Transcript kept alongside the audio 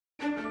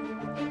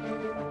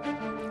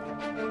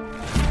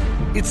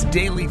It's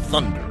Daily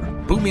Thunder,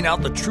 booming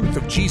out the truth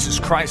of Jesus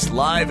Christ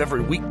live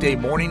every weekday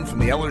morning from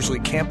the Ellerslie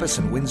campus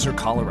in Windsor,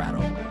 Colorado.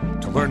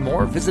 To learn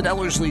more, visit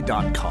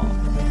Ellerslie.com.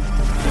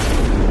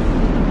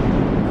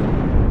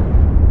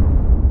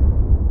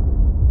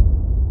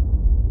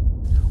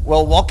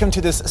 Well, welcome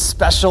to this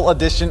special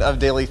edition of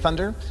Daily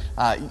Thunder.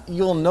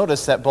 You'll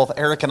notice that both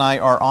Eric and I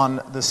are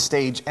on the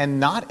stage and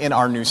not in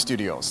our new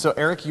studio. So,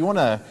 Eric, you want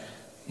to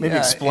maybe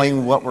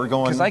explain what we're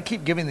going? Because I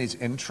keep giving these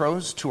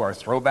intros to our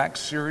throwback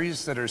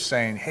series that are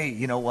saying, hey,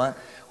 you know what?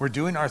 We're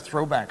doing our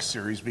throwback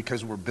series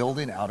because we're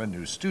building out a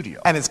new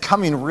studio. And it's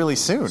coming really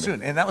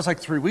soon. And that was like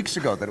 3 weeks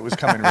ago that it was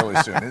coming really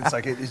soon. And it's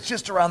like, it's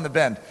just around the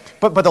bend.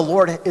 But the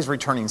Lord is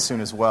returning soon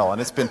as well,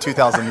 and it's been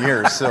 2,000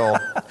 years, so.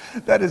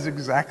 That is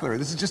exactly right.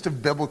 This is just a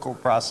biblical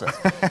process.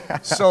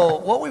 So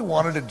what we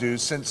wanted to do,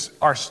 since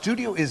our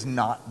studio is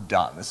not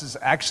done, this is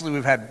actually,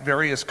 we've had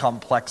various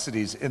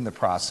complexities in the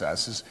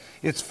process, is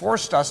it's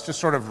forced us to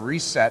sort of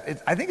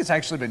reset. I think it's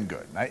actually been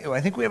good.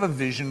 I think we have a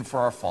vision for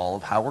our fall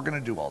of how we're going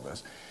to do all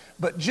this.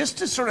 But just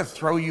to sort of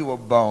throw you a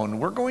bone,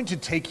 we're going to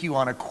take you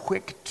on a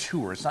quick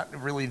tour. It's not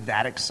really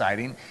that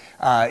exciting.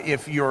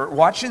 If you're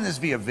watching this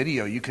via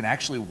video, you can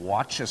actually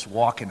watch us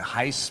walk in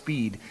high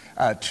speed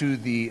to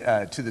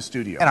the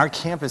studio. And our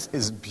campus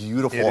is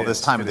beautiful this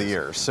time of the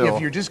year. So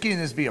if you're just getting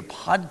this via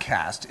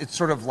podcast, it's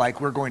sort of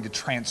like we're going to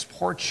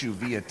transport you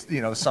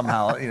via,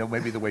 somehow,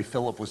 maybe the way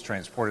Philip was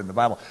transported in the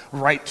Bible,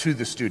 right to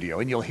the studio.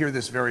 And you'll hear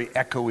this very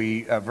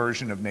echoey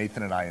version of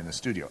Nathan and I in the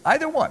studio.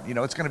 Either one,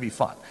 it's going to be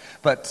fun.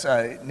 But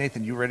Nathan,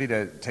 you ready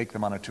to take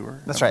them on a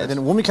tour? That's right. And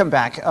then when we come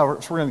back, so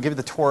we're going to give you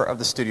the tour of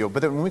the studio.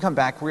 But then when we come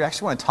back, we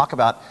actually want to talk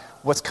about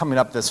what's coming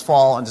up this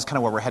fall and just kind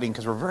of where we're heading,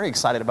 because we're very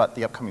excited about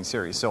the upcoming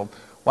series. So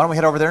why don't we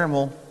head over there and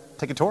we'll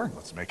take a tour?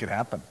 Let's make it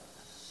happen.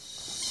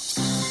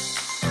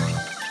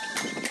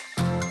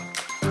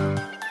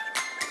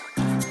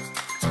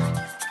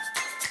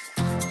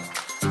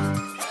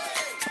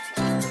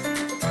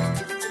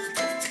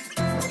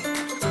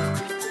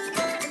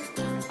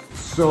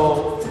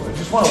 So I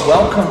just want to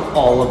welcome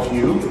all of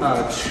you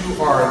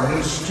to our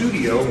new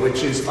studio,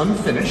 which is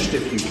unfinished,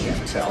 if you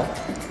can't tell.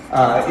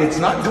 It's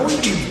not going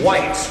to be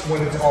white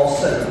when it's all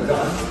said and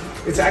done.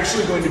 It's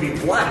actually going to be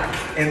black.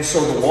 And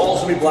so the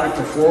walls will be black,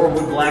 the floor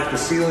will be black, the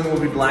ceiling will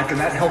be black, and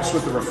that helps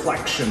with the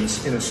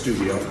reflections in a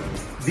studio.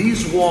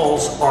 These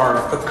walls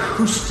are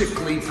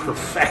acoustically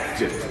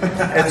perfected.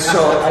 And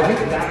so I think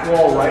that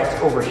wall right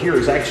over here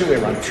is actually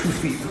around 2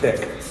 feet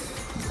thick.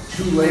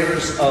 2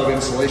 layers of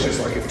insulation. It's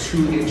like a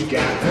 2-inch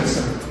gap.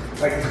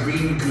 That's like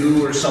green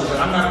goo or something.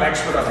 I'm not an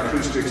expert on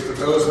acoustics, but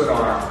those that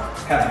are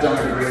have done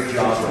a great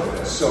job with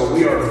this. So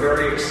we are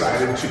very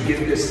excited to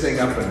get this thing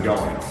up and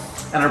going.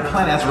 And our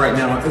plan as of right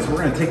now is we're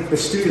going to take the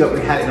studio that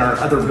we had in our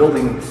other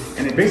building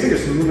and basically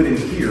just move it in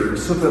here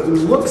so that we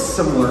look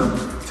similar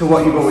to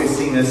what you've always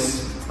seen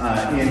us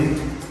in.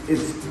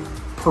 It's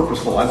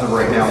purposeful as of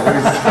right now.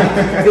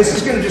 This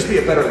is going to just be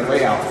a better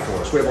layout for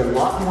us. We have a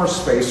lot more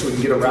space so we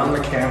can get around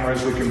the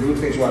cameras. We can move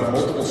things. We'll have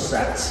multiple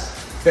sets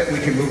that we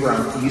can move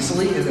around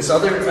easily. In this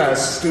other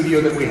studio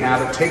that we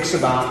have, it takes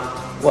about,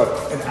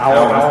 an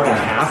hour and a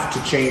half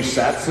to change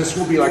sets. This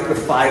will be like the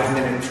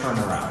 5-minute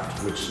turnaround,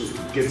 which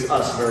gets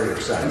us very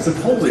excited. It's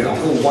supposedly a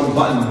whole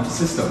one-button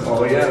system.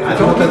 Oh yeah, I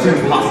don't know if that's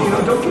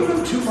impossible. Don't give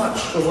them too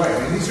much away.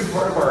 I mean, these are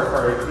part of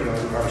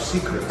our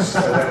secrets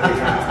that we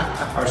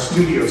have, our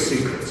studio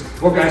secrets.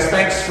 Well, guys,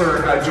 thanks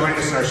for joining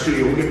us in our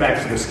studio. We'll get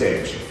back to the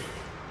stage.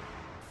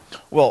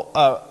 Well,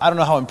 I don't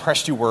know how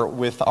impressed you were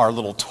with our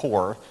little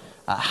tour.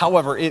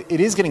 However, it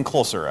is getting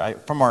closer.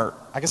 From our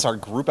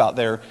group out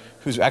there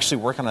who's actually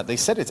working on it, they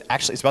said it's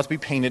about to be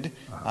painted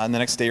in the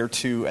next day or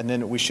two, and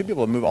then we should be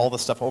able to move all the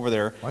stuff over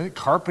there. Well, I think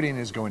carpeting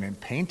is going in.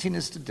 Painting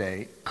is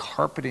today.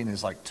 Carpeting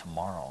is like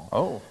tomorrow.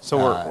 Oh,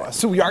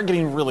 so we are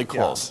getting really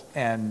close.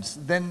 Yeah. And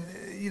then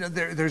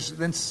there's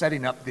then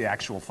setting up the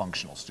actual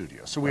functional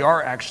studio. So we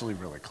are actually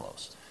really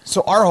close.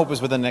 So our hope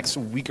is within the next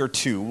week or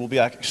two we'll be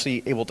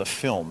actually able to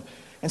film.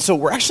 And so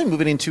we're actually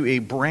moving into a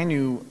brand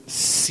new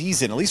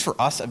season, at least for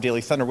us, of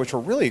Daily Thunder, which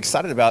we're really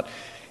excited about.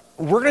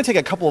 We're going to take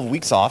a couple of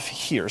weeks off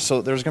here.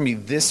 So there's going to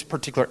be this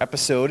particular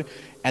episode,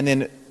 and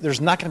then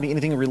there's not going to be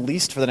anything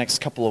released for the next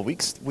couple of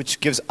weeks, which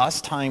gives us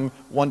time,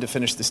 one, to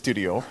finish the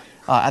studio,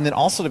 and then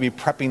also to be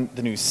prepping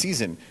the new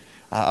season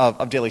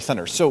of Daily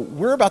Thunder. So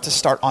we're about to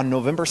start on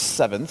November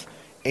 7th,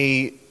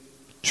 a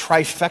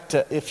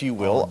trifecta, if you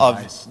will.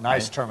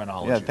 Nice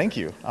terminology. Yeah, thank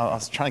you. I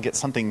was trying to get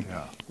something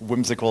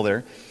whimsical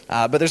there.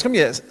 But there's going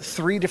to be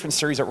 3 different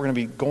series that we're going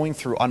to be going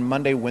through on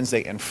Monday,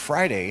 Wednesday, and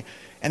Friday.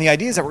 And the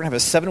idea is that we're going to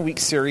have a 7-week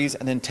series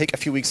and then take a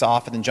few weeks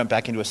off and then jump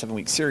back into a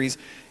 7-week series.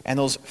 And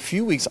those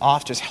few weeks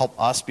off just help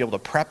us be able to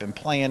prep and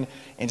plan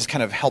and just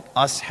kind of help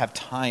us have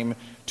time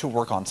to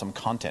work on some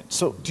content.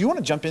 So do you want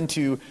to jump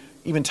into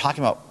even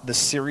talking about the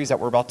series that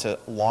we're about to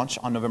launch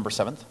on November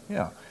 7th?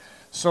 Yeah.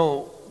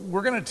 So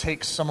we're going to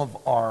take some of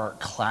our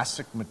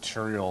classic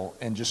material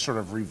and just sort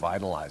of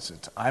revitalize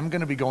it. I'm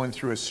going to be going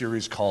through a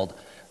series called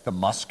The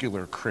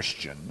Muscular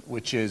Christian,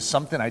 which is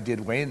something I did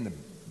way in the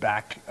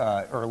back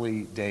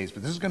early days,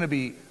 but this is going to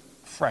be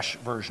fresh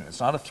version. It's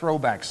not a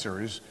throwback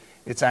series.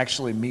 It's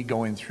actually me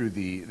going through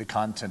the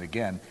content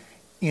again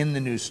in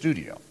the new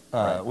studio,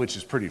 which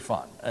is pretty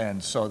fun.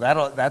 And so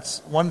that's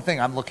one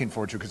thing I'm looking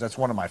forward to, because that's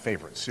one of my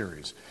favorite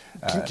series.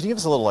 Can you give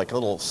us a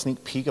little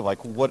sneak peek of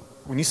like what,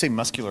 when you say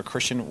muscular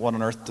Christian, what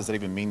on earth does that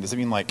even mean? Does it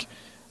mean like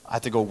I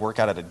have to go work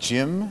out at a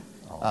gym?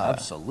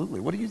 Absolutely.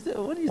 What do you think?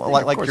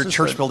 Like your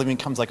church building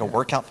becomes like a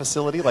workout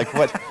facility? Like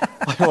what?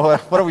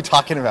 What are we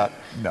talking about?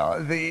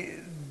 No,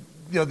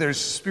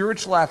 there's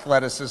spiritual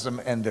athleticism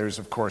and there's,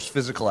 of course,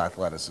 physical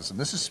athleticism.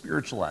 This is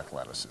spiritual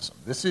athleticism.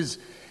 This is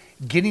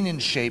getting in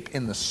shape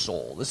in the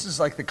soul. This is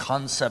like the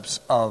concepts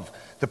of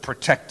the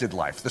protected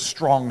life, the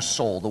strong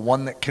soul, the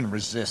one that can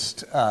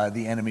resist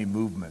the enemy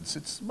movements.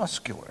 It's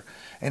muscular,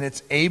 and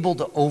it's able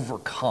to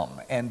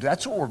overcome. And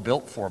that's what we're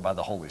built for by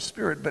the Holy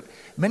Spirit. But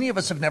many of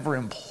us have never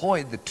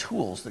employed the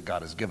tools that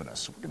God has given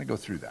us. So we're going to go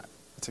through that.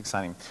 It's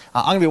exciting.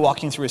 I'm going to be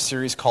walking through a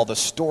series called The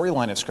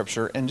Storyline of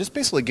Scripture, and just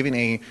basically giving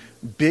a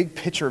big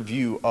picture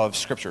view of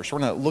Scripture. So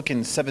we're going to look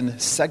in 7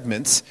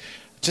 segments.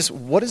 Just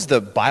what does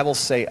the Bible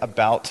say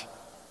about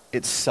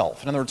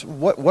itself? In other words,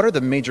 what are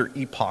the major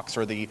epochs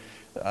or the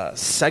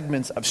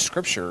segments of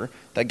Scripture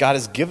that God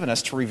has given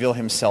us to reveal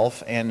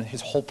himself and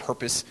his whole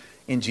purpose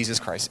in Jesus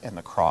Christ and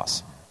the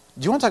cross?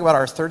 Do you want to talk about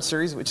our 3rd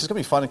series, which is going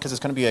to be fun because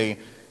it's going to be a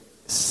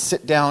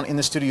sit down in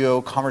the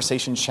studio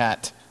conversation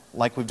chat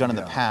like we've done in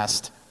the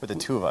past with the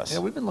two of us? Yeah,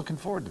 we've been looking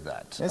forward to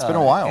that. It's been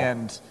a while.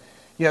 And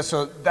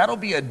so that'll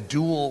be a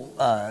dual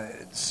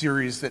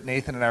series that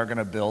Nathan and I are going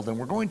to build, and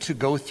we're going to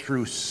go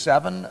through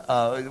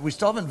 7. We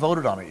still haven't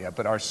voted on it yet,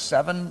 but our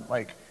 7,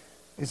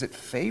 is it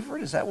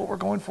favorite? Is that what we're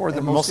going for?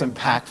 The most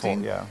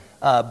impactful,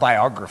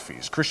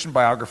 biographies, Christian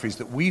biographies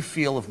that we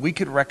feel if we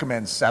could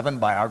recommend 7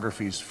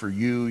 biographies for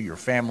you, your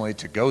family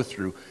to go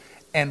through,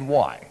 and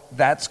why.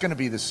 That's going to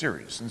be the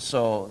series, and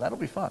so that'll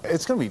be fun.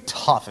 It's going to be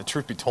tough, if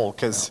truth be told,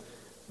 because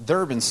there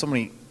have been so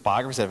many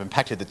biographies that have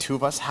impacted the two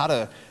of us. How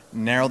to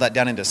narrow that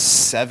down into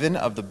 7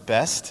 of the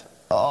best?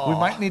 We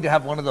might need to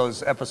have one of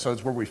those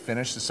episodes where we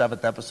finish the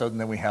 7th episode and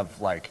then we have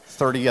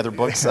 30 other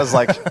books as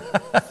up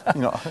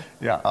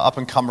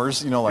and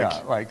comers,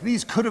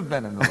 these could have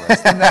been in the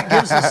list. And that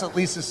gives us at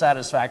least the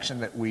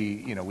satisfaction that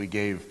we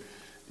gave,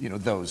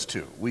 those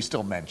 2. We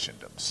still mentioned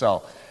them.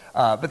 So,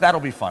 but that'll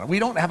be fun. We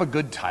don't have a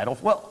good title.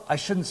 Well, I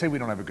shouldn't say we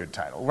don't have a good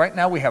title. Right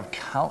now we have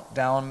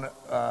Countdown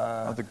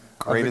of the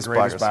greatest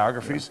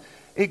biographies. Yeah.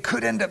 It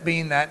could end up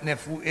being that, and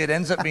if it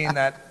ends up being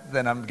that,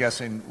 then I'm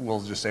guessing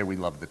we'll just say we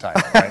love the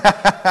title, right?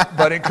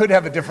 But it could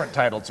have a different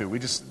title too. We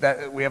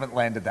haven't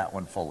landed that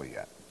one fully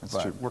yet.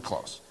 That's true. We're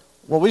close.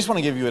 Well, we just want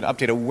to give you an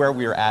update of where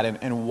we are at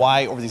and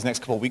why over these next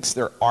couple of weeks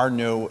there are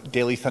no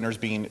Daily Thunders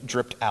being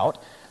dripped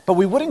out. But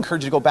we would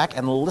encourage you to go back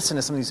and listen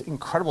to some of these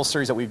incredible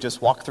series that we've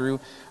just walked through.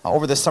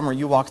 Over the summer,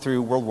 you walked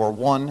through World War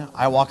I.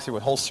 I walked through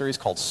a whole series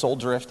called Soul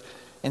Drift.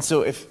 And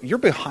so if you're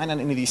behind on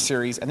any of these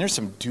series, and there's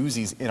some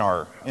doozies in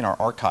our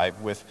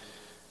archive with,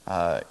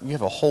 you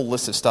have a whole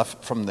list of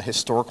stuff from the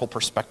historical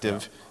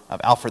perspective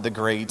of Alfred the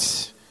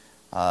Great.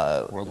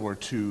 World War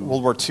II.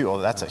 World War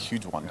II, that's a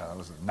huge one. Yeah, that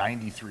was a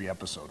 93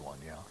 episode one,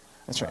 yeah.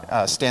 That's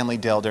right. Stanley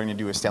Dell, daring to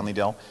do a Stanley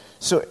Dell.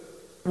 So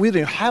we'd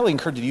highly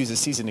encourage you to use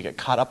this season to get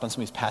caught up on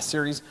some of these past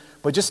series,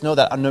 but just know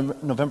that on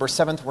November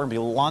 7th, we're going to be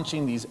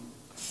launching these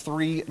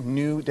 3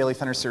 new Daily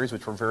Thunder series,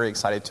 which we're very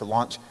excited to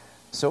launch.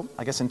 So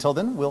I guess until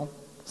then, we'll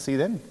see you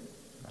then.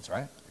 That's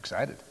right.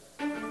 Excited.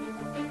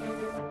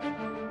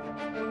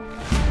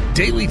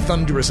 Daily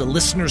Thunder is a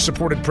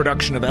listener-supported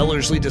production of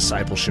Ellerslie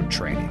Discipleship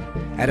Training.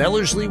 At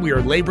Ellerslie, we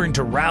are laboring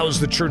to rouse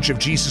the Church of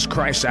Jesus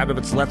Christ out of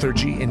its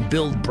lethargy and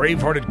build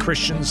brave-hearted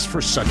Christians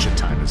for such a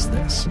time as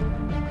this.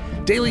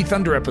 Daily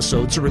Thunder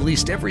episodes are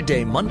released every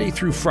day, Monday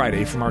through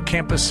Friday, from our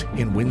campus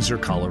in Windsor,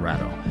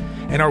 Colorado.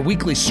 And our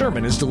weekly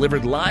sermon is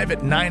delivered live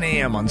at 9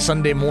 a.m. on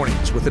Sunday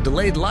mornings with a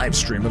delayed live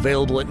stream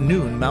available at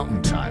noon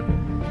Mountain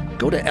Time.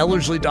 Go to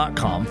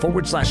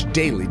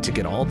ellerslie.com/daily to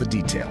get all the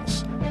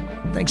details.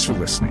 Thanks for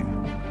listening.